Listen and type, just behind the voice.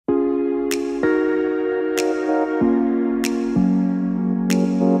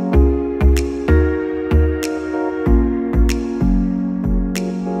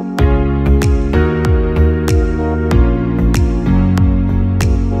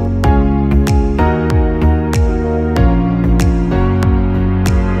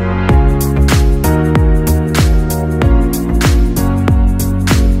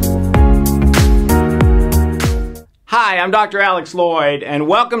I'm Dr. Alex Lloyd, and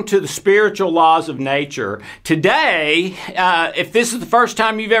welcome to the Spiritual Laws of Nature. Today, if this is the first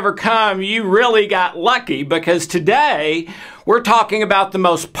time you've ever come, you really got lucky, because today we're talking about the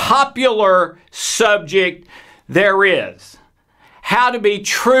most popular subject there is. How to be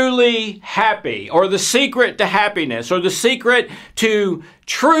truly happy, or the secret to happiness, or the secret to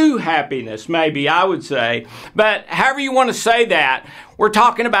true happiness, maybe I would say. But however you want to say that, we're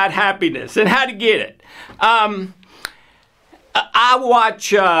talking about happiness and how to get it.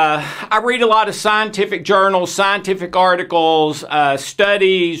 I read a lot of scientific journals, scientific articles,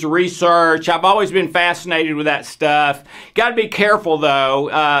 studies, research. I've always been fascinated with that stuff. Got to be careful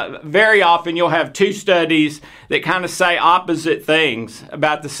though. Very often you'll have two studies that kind of say opposite things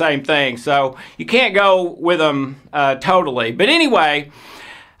about the same thing. So you can't go with them totally. But anyway,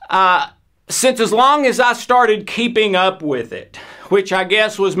 since as long as I started keeping up with it, which I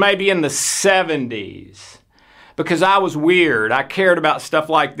guess was maybe in the 70s, because I was weird. I cared about stuff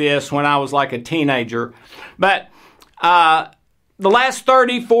like this when I was like a teenager. But the last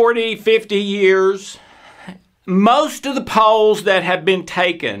 30, 40, 50 years, most of the polls that have been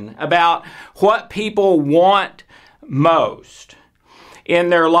taken about what people want most in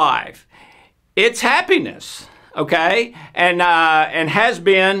their life, it's happiness, okay? And has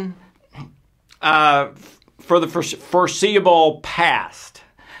been for the foreseeable past.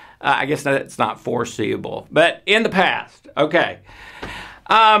 I guess that's not foreseeable, but in the past, okay.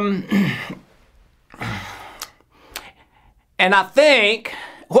 And I think,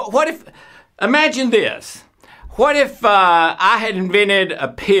 what if, imagine this. What if I had invented a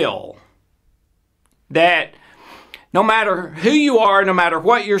pill that no matter who you are, no matter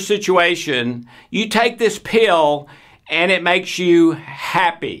what your situation, you take this pill and it makes you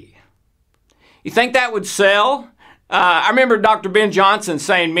happy? You think that would sell? I remember Dr. Ben Johnson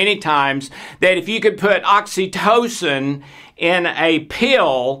saying many times that if you could put oxytocin in a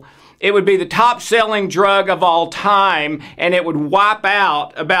pill, it would be the top-selling drug of all time, and it would wipe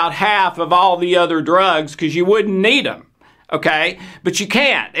out about half of all the other drugs because you wouldn't need them. Okay? But you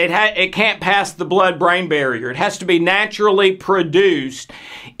can't. It can't pass the blood-brain barrier. It has to be naturally produced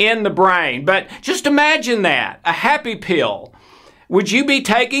in the brain. But just imagine that, a happy pill. Would you be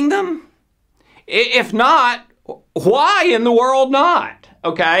taking them? If not, why in the world not?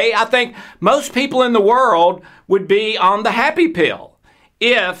 Okay, I think most people in the world would be on the happy pill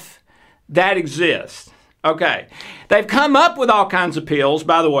if that exists. Okay, they've come up with all kinds of pills,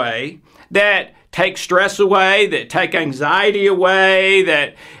 by the way, that take stress away, that take anxiety away,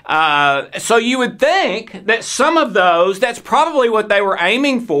 that so you would think that some of those, that's probably what they were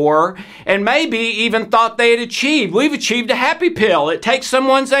aiming for, and maybe even thought they had achieved. We've achieved a happy pill. It takes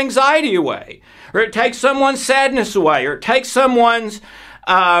someone's anxiety away, or it takes someone's sadness away, or it takes someone's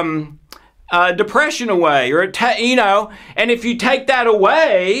depression away, or and if you take that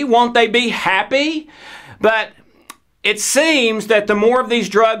away, won't they be happy? But it seems that the more of these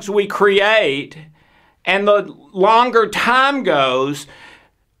drugs we create and the longer time goes,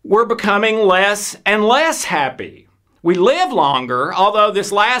 we're becoming less and less happy. We live longer, although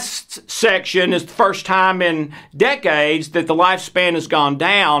this last section is the first time in decades that the lifespan has gone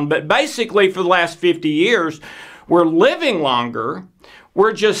down. But basically for the last 50 years, we're living longer.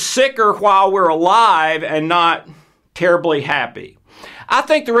 We're just sicker while we're alive and not terribly happy. I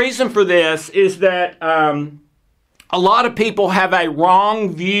think the reason for this is that a lot of people have a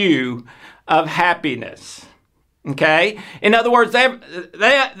wrong view of happiness. Okay? In other words, they've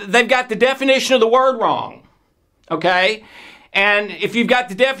got the definition of the word wrong. Okay? And if you've got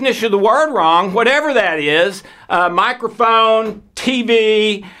the definition of the word wrong, whatever that is, microphone,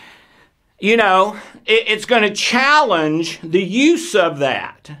 TV, it's going to challenge the use of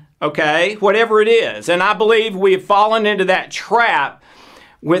that. Okay? Whatever it is. And I believe we have fallen into that trap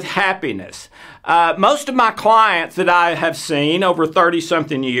with happiness. Most of my clients that I have seen over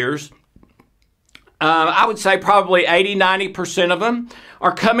 30-something years, I would say probably 80-90% of them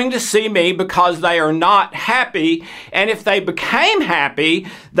are coming to see me because they are not happy. And if they became happy,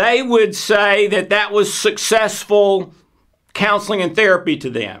 they would say that that was successful counseling and therapy to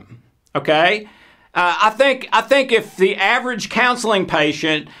them. Okay? I think if the average counseling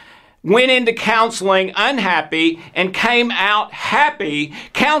patient went into counseling unhappy and came out happy,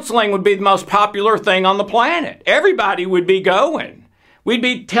 counseling would be the most popular thing on the planet. Everybody would be going. We'd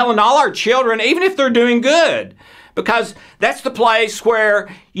be telling all our children, even if they're doing good, because that's the place where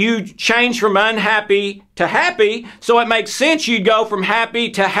you change from unhappy to happy, so it makes sense you'd go from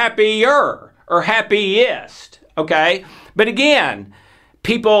happy to happier or happiest, okay? But again,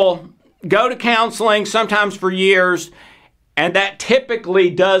 people go to counseling sometimes for years, and that typically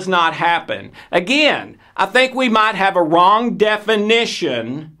does not happen. Again, I think we might have a wrong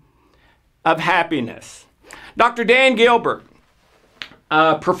definition of happiness. Dr. Dan Gilbert,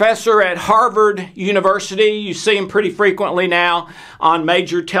 professor at Harvard University. You see him pretty frequently now on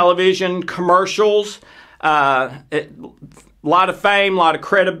major television commercials. A lot of fame, a lot of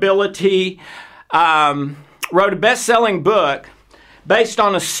credibility. Wrote a best-selling book based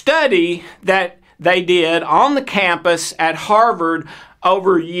on a study that they did on the campus at Harvard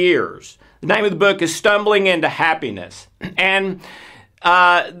over years. The name of the book is Stumbling into Happiness. And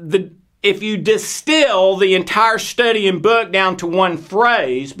if you distill the entire study and book down to one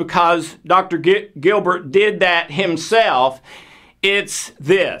phrase, because Dr. Gilbert did that himself, it's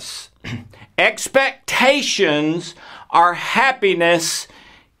this: expectations are happiness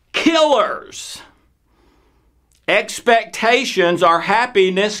killers. Expectations are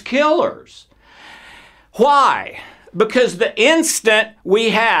happiness killers. Why? Because the instant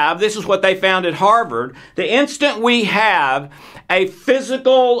we have, this is what they found at Harvard, the instant we have a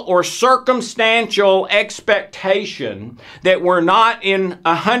physical or circumstantial expectation that we're not in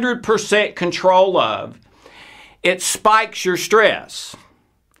 100% control of, it spikes your stress.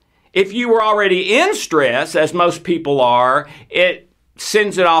 If you were already in stress, as most people are, it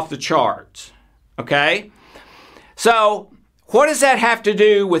sends it off the charts. Okay? So, what does that have to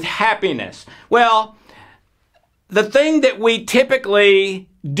do with happiness? Well, the thing that we typically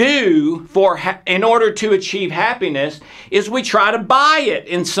do in order to achieve happiness is we try to buy it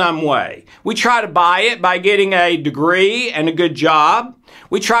in some way. We try to buy it by getting a degree and a good job.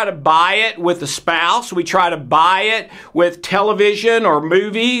 We try to buy it with a spouse. We try to buy it with television or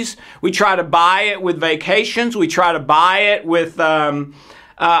movies. We try to buy it with vacations. We try to buy it with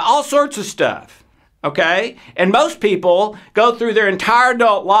all sorts of stuff. Okay? And most people go through their entire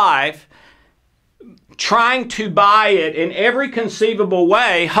adult life trying to buy it in every conceivable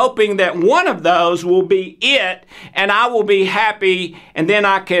way, hoping that one of those will be it, and I will be happy, and then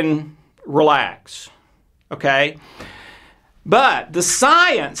I can relax. Okay? But the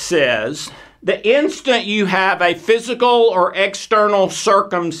science says the instant you have a physical or external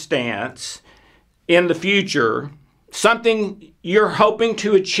circumstance in the future, something you're hoping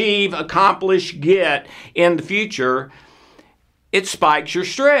to achieve, accomplish, get in the future, it spikes your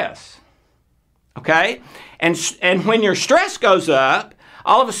stress. Okay? And when your stress goes up,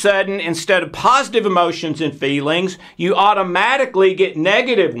 all of a sudden, instead of positive emotions and feelings, you automatically get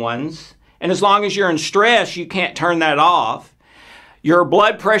negative ones. And as long as you're in stress, you can't turn that off. Your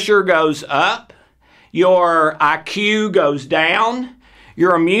blood pressure goes up. Your IQ goes down.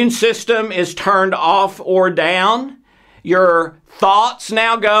 Your immune system is turned off or down. Your thoughts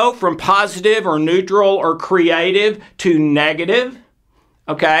now go from positive or neutral or creative to negative.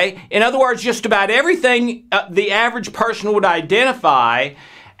 Okay? In other words, just about everything the average person would identify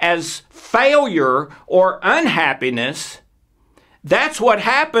as failure or unhappiness, that's what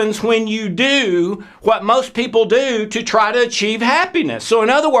happens when you do what most people do to try to achieve happiness. So in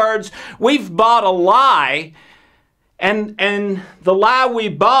other words, we've bought a lie, and the lie we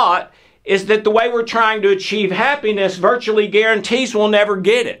bought is that the way we're trying to achieve happiness virtually guarantees we'll never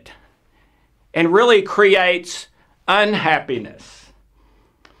get it, and really creates unhappiness.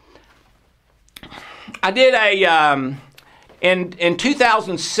 I did in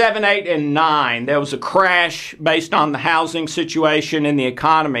 2007, 8, and 9, there was a crash based on the housing situation in the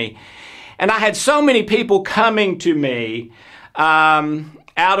economy. And I had so many people coming to me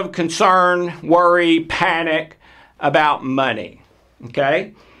out of concern, worry, panic about money.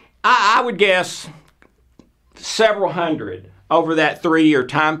 Okay? I would guess several hundred over that 3-year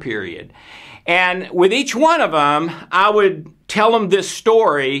time period. And with each one of them, I would tell them this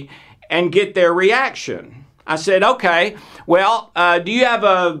story and get their reaction. I said, okay, well, do you have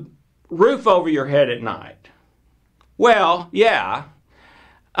a roof over your head at night? Well, yeah.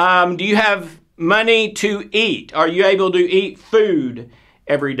 Do you have money to eat? Are you able to eat food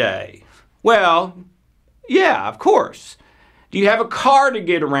every day? Well, yeah, of course. Do you have a car to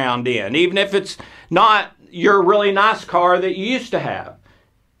get around in, even if it's not your really nice car that you used to have?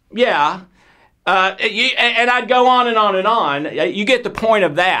 Yeah. And I'd go on and on and on. You get the point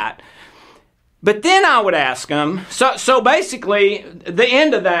of that. But then I would ask them, so basically, the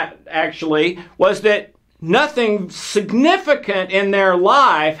end of that actually was that nothing significant in their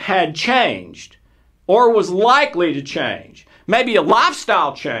life had changed or was likely to change. Maybe a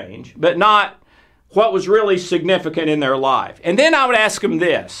lifestyle change, but not what was really significant in their life. And then I would ask them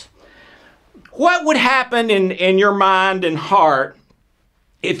this: what would happen in your mind and heart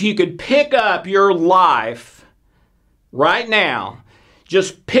if you could pick up your life right now?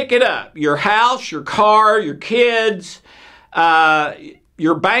 Just pick it up. Your house, your car, your kids,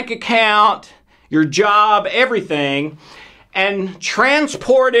 your bank account, your job, everything, and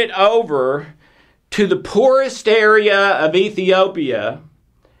transport it over to the poorest area of Ethiopia,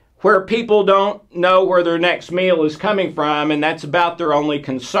 where people don't know where their next meal is coming from, and that's about their only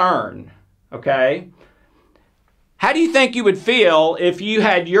concern, okay? How do you think you would feel if you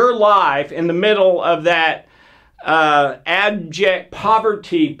had your life in the middle of that abject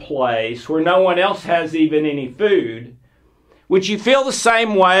poverty place where no one else has even any food? Would you feel the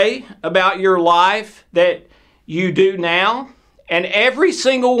same way about your life that you do now? And every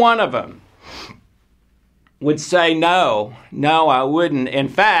single one of them would say, no, I wouldn't. In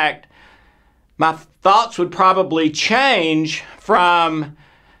fact, my thoughts would probably change from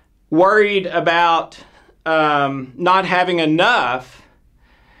worried about not having enough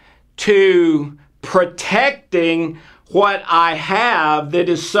to protecting what I have that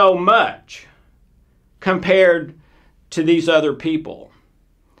is so much compared to these other people.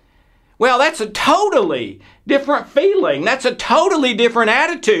 Well, that's a totally different feeling. That's a totally different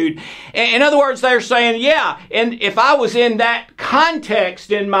attitude. In other words, they're saying, yeah, and if I was in that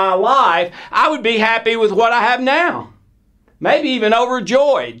context in my life, I would be happy with what I have now. Maybe even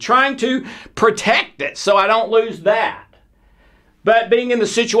overjoyed, trying to protect it so I don't lose that. But being in the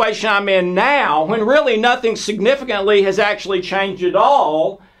situation I'm in now, when really nothing significantly has actually changed at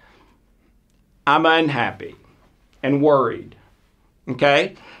all, I'm unhappy and worried.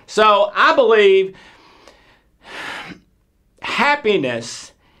 Okay? So I believe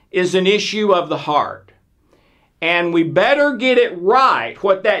happiness is an issue of the heart. And we better get it right,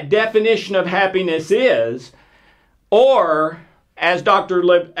 what that definition of happiness is, or, as Dr.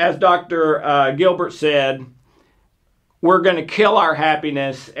 Gilbert said, we're going to kill our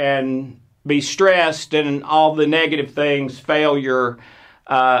happiness and be stressed and all the negative things, failure,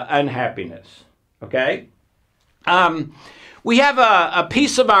 unhappiness. Okay? We have a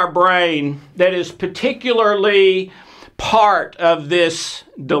piece of our brain that is particularly part of this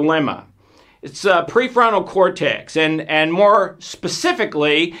dilemma. It's prefrontal cortex, and more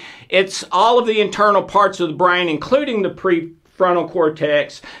specifically, it's all of the internal parts of the brain, including the prefrontal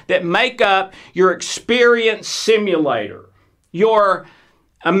cortex, that make up your experience simulator, your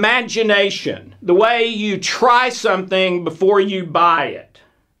imagination, the way you try something before you buy it,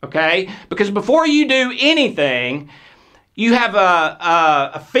 okay? Because before you do anything, you have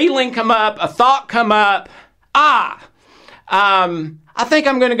a feeling come up, a thought come up, I think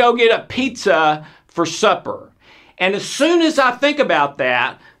I'm going to go get a pizza for supper. And as soon as I think about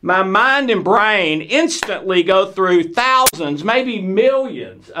that, my mind and brain instantly go through thousands, maybe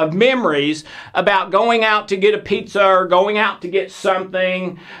millions of memories about going out to get a pizza or going out to get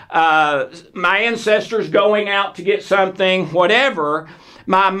something, my ancestors going out to get something, whatever.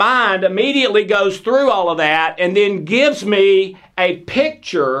 My mind immediately goes through all of that and then gives me a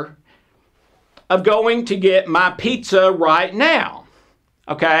picture of going to get my pizza right now.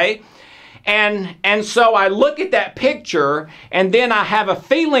 Okay? And so I look at that picture and then I have a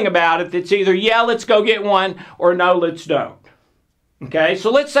feeling about it that's either, yeah, let's go get one, or no, let's don't. Okay? So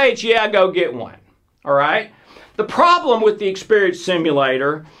let's say it's, yeah, go get one. All right? The problem with the experience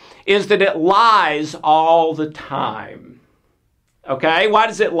simulator is that it lies all the time. Okay, why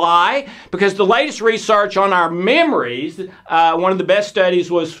does it lie? Because the latest research on our memories, one of the best studies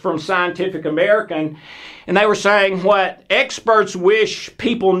was from Scientific American, and they were saying what experts wish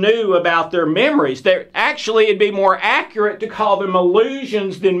people knew about their memories. Actually, it'd be more accurate to call them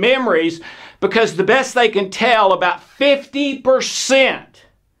illusions than memories, because the best they can tell, about 50%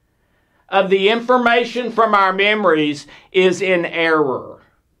 of the information from our memories is in error.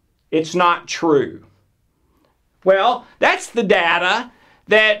 It's not true. Well, that's the data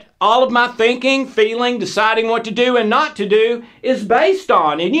that all of my thinking, feeling, deciding what to do and not to do is based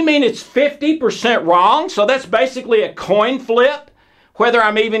on. And you mean it's 50% wrong? So that's basically a coin flip, whether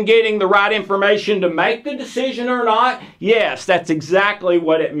I'm even getting the right information to make the decision or not? Yes, that's exactly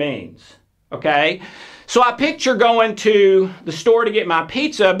what it means. Okay? So I picture going to the store to get my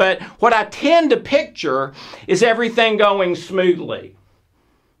pizza, but what I tend to picture is everything going smoothly.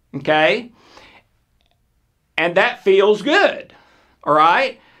 Okay? And that feels good, all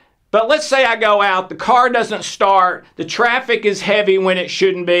right? But let's say I go out, the car doesn't start, the traffic is heavy when it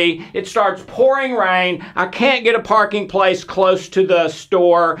shouldn't be, it starts pouring rain, I can't get a parking place close to the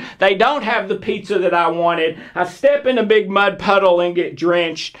store, they don't have the pizza that I wanted, I step in a big mud puddle and get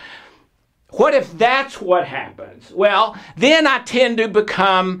drenched. What if that's what happens? Well, then I tend to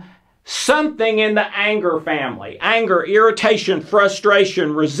become something in the anger family. Anger, irritation,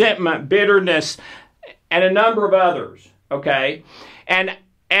 frustration, resentment, bitterness, and a number of others, okay? And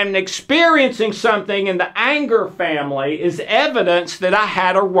experiencing something in the anger family is evidence that I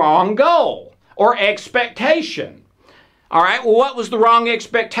had a wrong goal. or expectation. All right, well, what was the wrong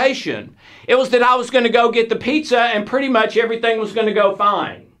expectation? It was that I was going to go get the pizza and pretty much everything was going to go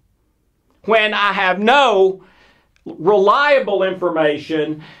fine, when I have no reliable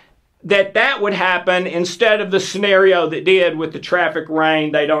information that that would happen instead of the scenario that did with the traffic,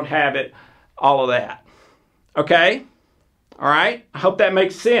 rain, they don't have it, all of that. Okay? All right? I hope that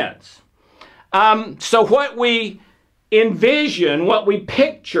makes sense. So what we envision, what we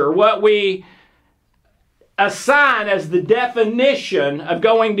picture, what we assign as the definition of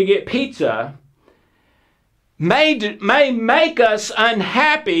going to get pizza may make us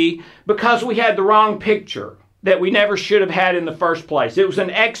unhappy because we had the wrong picture that we never should have had in the first place. It was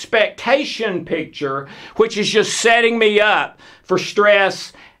an expectation picture, which is just setting me up for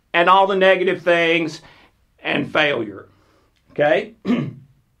stress and all the negative things and failure. Okay?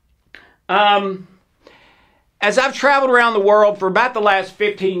 As I've traveled around the world for about the last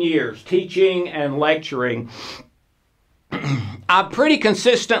 15 years, teaching and lecturing, I've pretty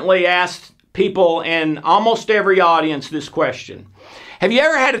consistently asked people in almost every audience this question. Have you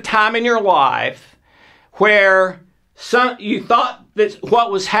ever had a time in your life where you thought that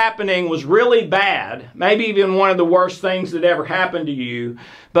what was happening was really bad, maybe even one of the worst things that ever happened to you,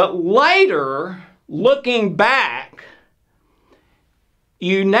 but later, looking back,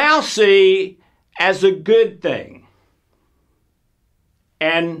 you now see as a good thing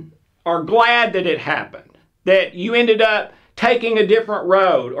and are glad that it happened, that you ended up taking a different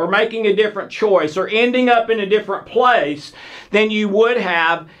road or making a different choice or ending up in a different place than you would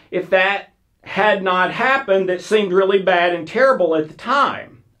have if that had not happened, that seemed really bad and terrible at the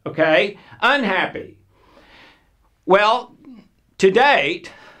time. Okay? Unhappy. Well, to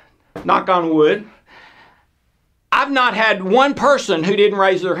date, knock on wood, I've not had one person who didn't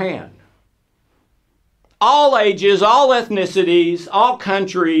raise their hand. All ages, all ethnicities, all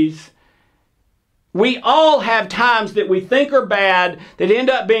countries. We all have times that we think are bad that end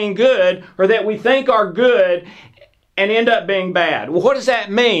up being good, or that we think are good and end up being bad. Well, what does that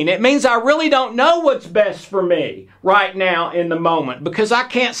mean? It means I really don't know what's best for me right now in the moment, because I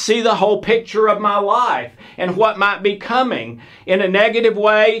can't see the whole picture of my life and what might be coming in a negative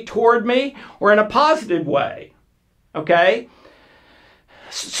way toward me or in a positive way. Okay?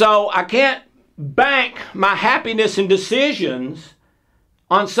 So I can't bank my happiness and decisions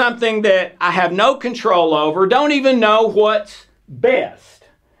on something that I have no control over, don't even know what's best.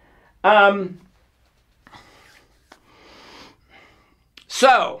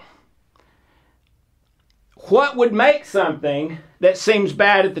 So, what would make something that seems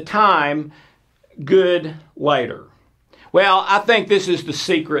bad at the time good later? Well, I think this is the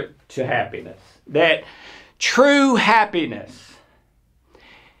secret to happiness. That true happiness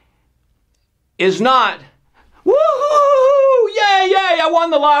is not, woohoo, yay, yay, I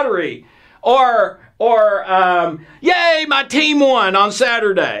won the lottery. Or yay, my team won on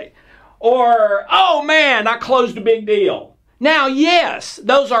Saturday. Or, oh man, I closed a big deal. Now, yes,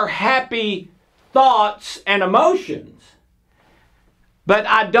 those are happy thoughts and emotions. But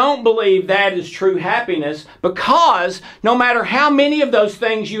I don't believe that is true happiness, because no matter how many of those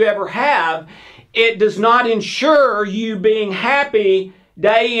things you ever have, it does not ensure you being happy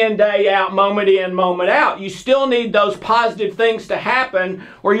day in, day out, moment in, moment out. You still need those positive things to happen,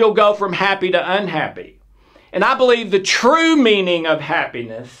 or you'll go from happy to unhappy. And I believe the true meaning of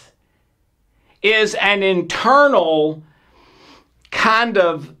happiness is an internal kind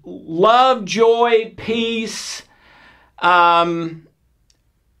of love, joy, peace,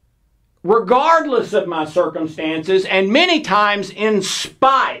 regardless of my circumstances, and many times in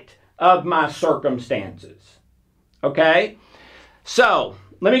spite of my circumstances. Okay? So,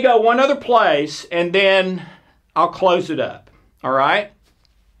 let me go one other place and then I'll close it up. All right?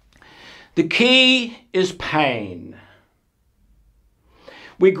 The key is pain.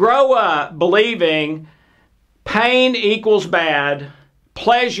 We grow up believing pain equals bad,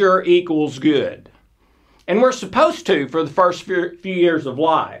 pleasure equals good. And we're supposed to for the first few years of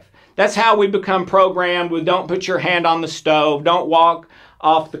life. That's how we become programmed with don't put your hand on the stove, don't walk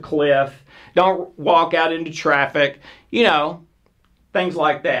off the cliff, don't walk out into traffic, you know, things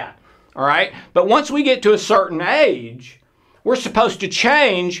like that. All right? But once we get to a certain age, we're supposed to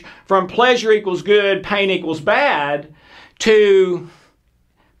change from pleasure equals good, pain equals bad, to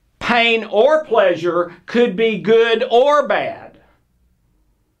pain or pleasure could be good or bad.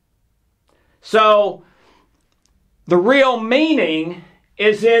 So, the real meaning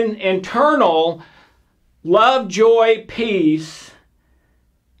is in internal love, joy, peace,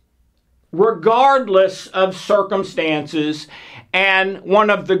 regardless of circumstances. And one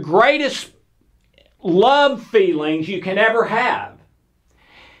of the greatest love feelings you can ever have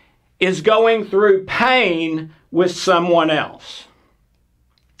is going through pain with someone else.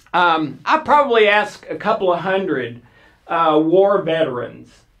 I probably asked a couple of hundred war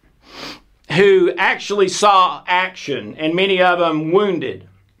veterans who actually saw action, and many of them wounded,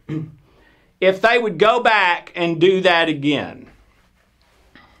 if they would go back and do that again.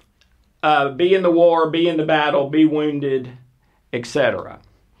 Be in the war, be in the battle, be wounded, etc.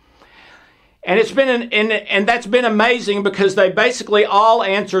 And it's been and that's been amazing, because they basically all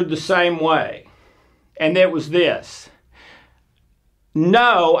answered the same way. And it was this: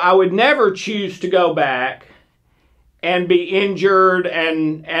 no, I would never choose to go back and be injured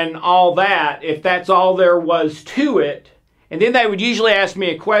and all that if that's all there was to it. And then they would usually ask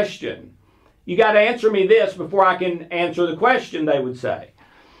me a question. You got to answer me this before I can answer the question, they would say.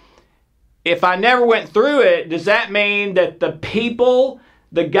 If I never went through it, does that mean that the people,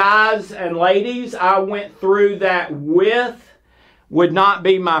 the guys and ladies I went through that with, would not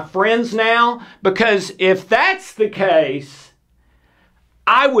be my friends now? Because if that's the case,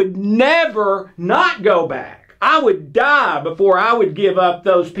 I would never not go back. I would die before I would give up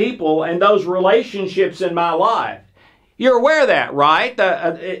those people and those relationships in my life. You're aware of that, right?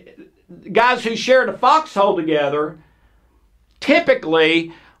 Guys who shared a foxhole together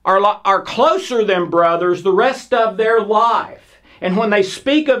typically are closer than brothers the rest of their life. And when they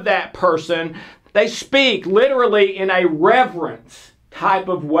speak of that person, they speak literally in a reverence type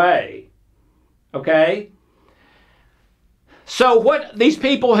of way. Okay? So what these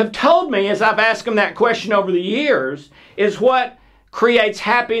people have told me, as I've asked them that question over the years, is what creates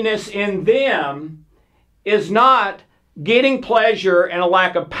happiness in them is not getting pleasure and a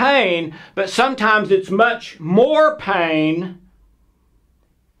lack of pain, but sometimes it's much more pain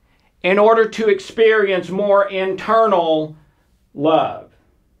in order to experience more internal love.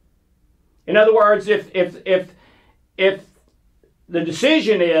 In other words, if the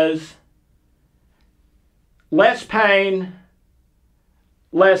decision is less pain,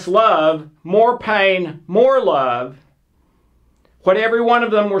 less love, more pain, more love, what every one of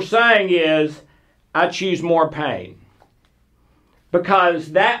them were saying is, I choose more pain.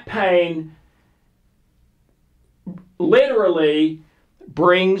 Because that pain literally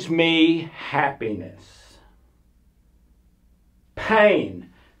brings me happiness. Pain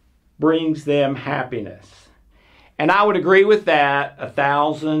brings them happiness. And I would agree with that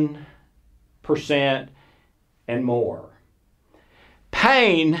 1,000% and more.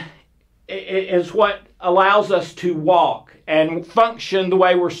 Pain is what allows us to walk and function the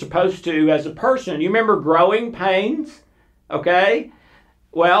way we're supposed to as a person. You remember growing pains? Okay?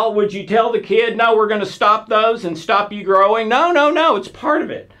 Well, would you tell the kid, no, we're going to stop those and stop you growing? No, it's part of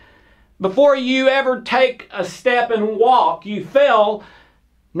it. Before you ever take a step and walk, you fell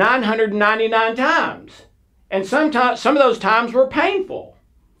 999 times. And some of those times were painful.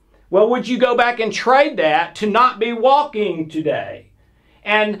 Well, would you go back and trade that to not be walking today?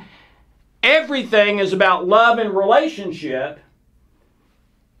 And everything is about love and relationship.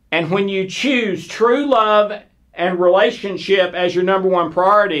 And when you choose true love and relationship as your number one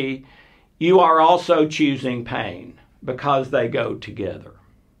priority, you are also choosing pain, because they go together.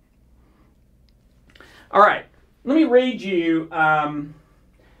 All right, let me read you,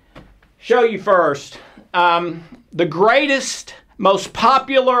 show you first, the greatest, most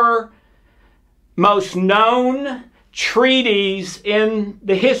popular, most known treatise in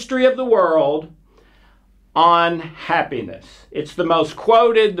the history of the world on happiness. It's the most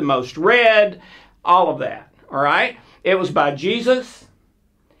quoted, the most read, all of that. All right? It was by Jesus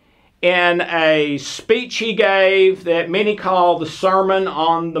in a speech he gave that many call the Sermon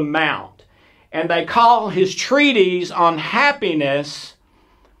on the Mount. And they call his treatise on happiness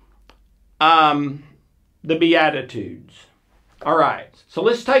the Beatitudes. All right. So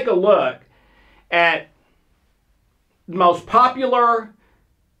let's take a look at the most popular,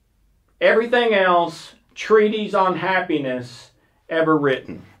 everything else, treatise on happiness ever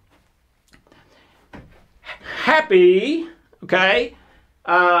written. Happy, okay,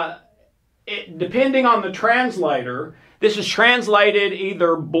 depending on the translator, this is translated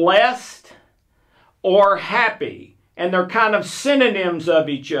either blessed or happy, and they're kind of synonyms of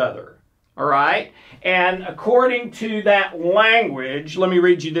each other, all right? And according to that language, let me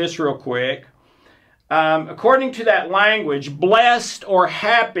read you this real quick. According to that language, blessed or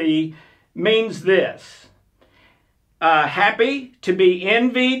happy means this. Happy, to be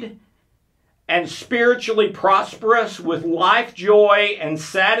envied, and spiritually prosperous with life joy and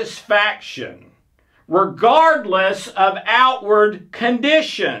satisfaction, regardless of outward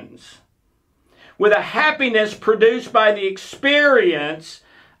conditions, with a happiness produced by the experience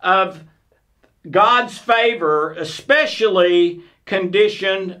of God's favor, especially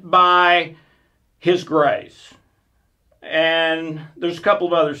conditioned by His grace. And there's a couple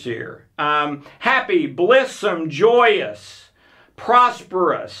of others here. Happy, blissome, joyous,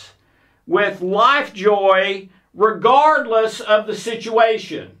 prosperous, with life joy regardless of the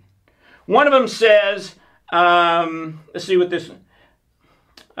situation. One of them says, let's see what this,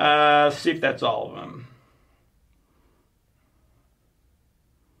 see if that's all of them.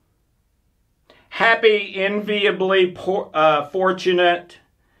 Happy, enviably fortunate,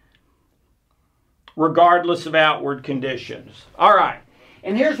 regardless of outward conditions. All right.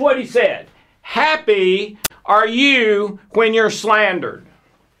 And here's what he said. Happy are you when you're slandered.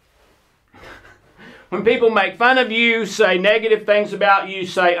 When people make fun of you, say negative things about you,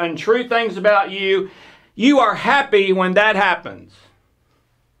 say untrue things about you, you are happy when that happens.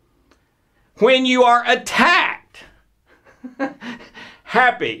 When you are attacked,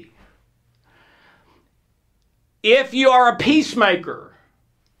 happy. If you are a peacemaker,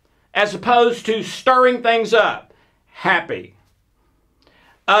 as opposed to stirring things up, happy.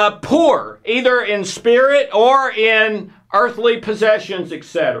 Poor, either in spirit or in earthly possessions,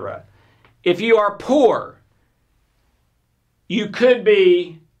 etc. If you are poor, you could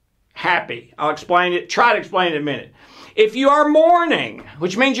be happy. I'll explain it, try to explain it in a minute. If you are mourning,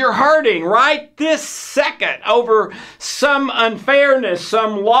 which means you're hurting right this second over some unfairness,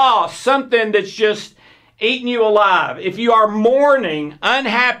 some loss, something that's just eating you alive. If you are mourning,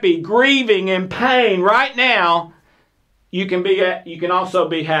 unhappy, grieving, in pain right now, you can also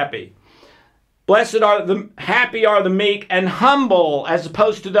be happy. Blessed are the happy are the meek and humble, as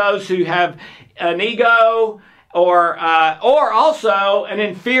opposed to those who have an ego or also an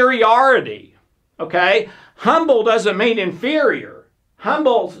inferiority. Okay, humble doesn't mean inferior.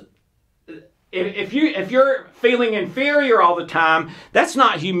 Humble, if you're feeling inferior all the time, that's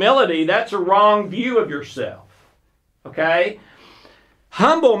not humility. That's a wrong view of yourself. Okay,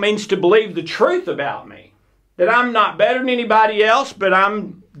 humble means to believe the truth about me, that I'm not better than anybody else, but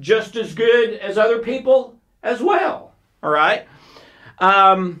I'm just as good as other people as well. All right.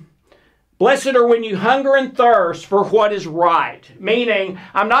 Blessed are when you hunger and thirst for what is right. Meaning,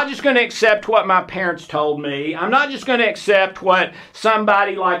 I'm not just going to accept what my parents told me. I'm not just going to accept what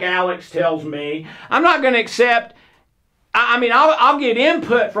somebody like Alex tells me. I'm not going to accept, I'll get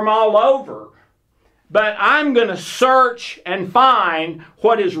input from all over. But I'm going to search and find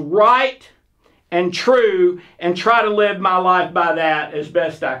what is right and true and try to live my life by that as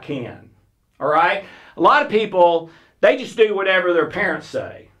best I can. All right? A lot of people, they just do whatever their parents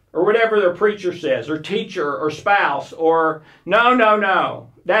say, or whatever their preacher says, or teacher, or spouse, or no.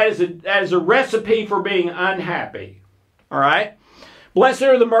 That is a recipe for being unhappy. All right? Blessed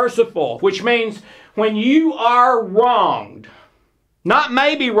are the merciful, which means when you are wronged, not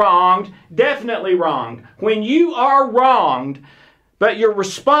maybe wronged, definitely wronged. When you are wronged, but your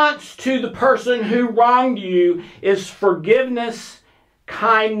response to the person who wronged you is forgiveness,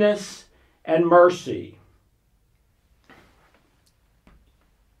 kindness, and mercy,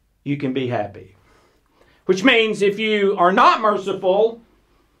 you can be happy. Which means if you are not merciful,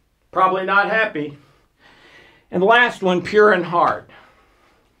 probably not happy. And the last one, pure in heart.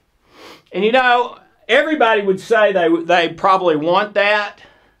 And you know, everybody would say they probably want that,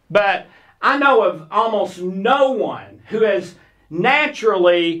 but I know of almost no one who has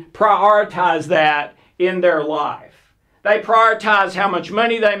naturally prioritized that in their life. They prioritize how much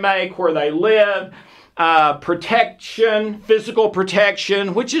money they make, where they live, protection, physical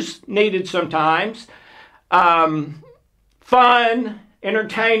protection, which is needed sometimes, fun,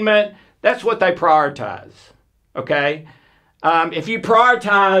 entertainment. That's what they prioritize. Okay? If you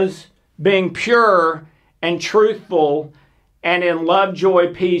prioritize being pure and truthful and in love,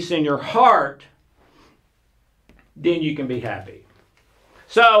 joy, peace in your heart, then you can be happy.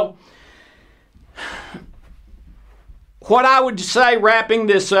 So, what I would say wrapping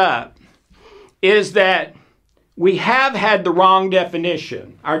this up is that we have had the wrong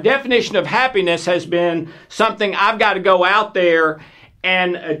definition. Our definition of happiness has been something I've got to go out there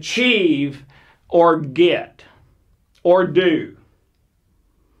and achieve or get or do.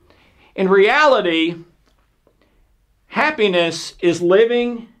 In reality, happiness is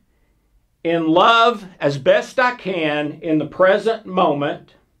living in love as best I can in the present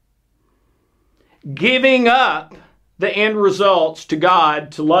moment, giving up the end results to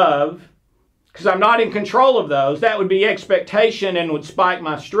God to love, because I'm not in control of those. That would be expectation and would spike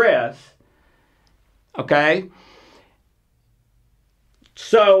my stress. Okay?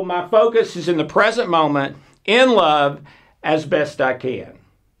 So my focus is in the present moment, in love, as best I can.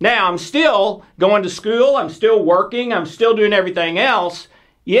 Now, I'm still going to school, I'm still working, I'm still doing everything else,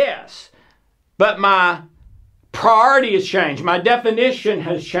 yes. But my priority has changed. My definition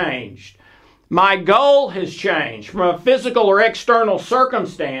has changed. My goal has changed from a physical or external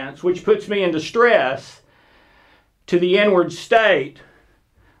circumstance, which puts me into stress, to the inward state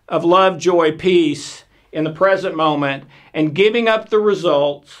of love, joy, peace in the present moment, and giving up the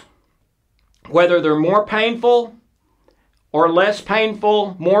results, whether they're more painful or less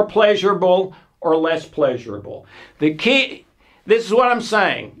painful, more pleasurable or less pleasurable. The key, this is what I'm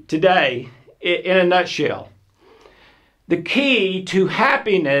saying today in a nutshell. The key to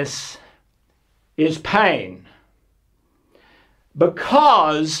happiness is pain,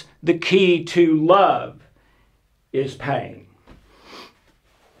 because the key to love is pain.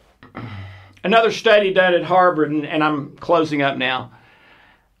 Another study done at Harvard, and I'm closing up now.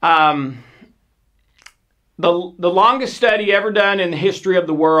 The longest study ever done in the history of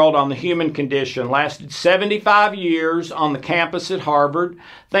the world on the human condition lasted 75 years on the campus at Harvard.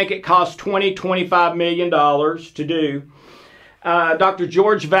 I think it cost $25 million to do. Dr.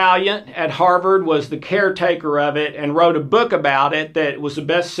 George Valiant at Harvard was the caretaker of it and wrote a book about it that was a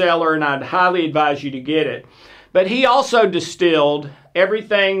bestseller, and I'd highly advise you to get it. But he also distilled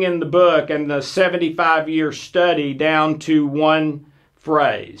everything in the book and the 75-year study down to one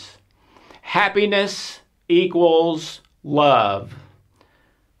phrase: happiness equals love,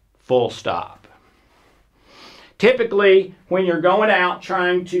 full stop. Typically, when you're going out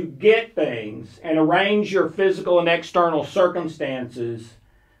trying to get things and arrange your physical and external circumstances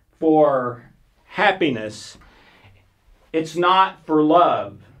for happiness, it's not for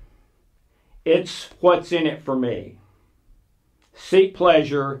love. It's what's in it for me. Seek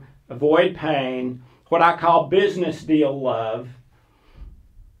pleasure, avoid pain, what I call business deal love.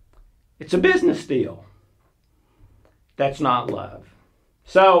 It's a business deal. That's not love.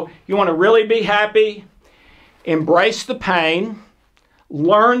 So, you want to really be happy? Embrace the pain.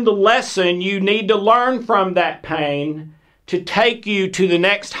 Learn the lesson you need to learn from that pain to take you to the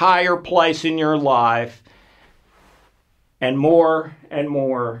next higher place in your life, and more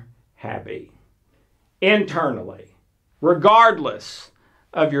happy. Internally, regardless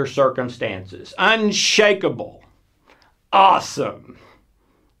of your circumstances. Unshakable. Awesome.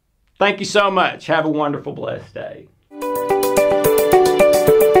 Thank you so much. Have a wonderful, blessed day.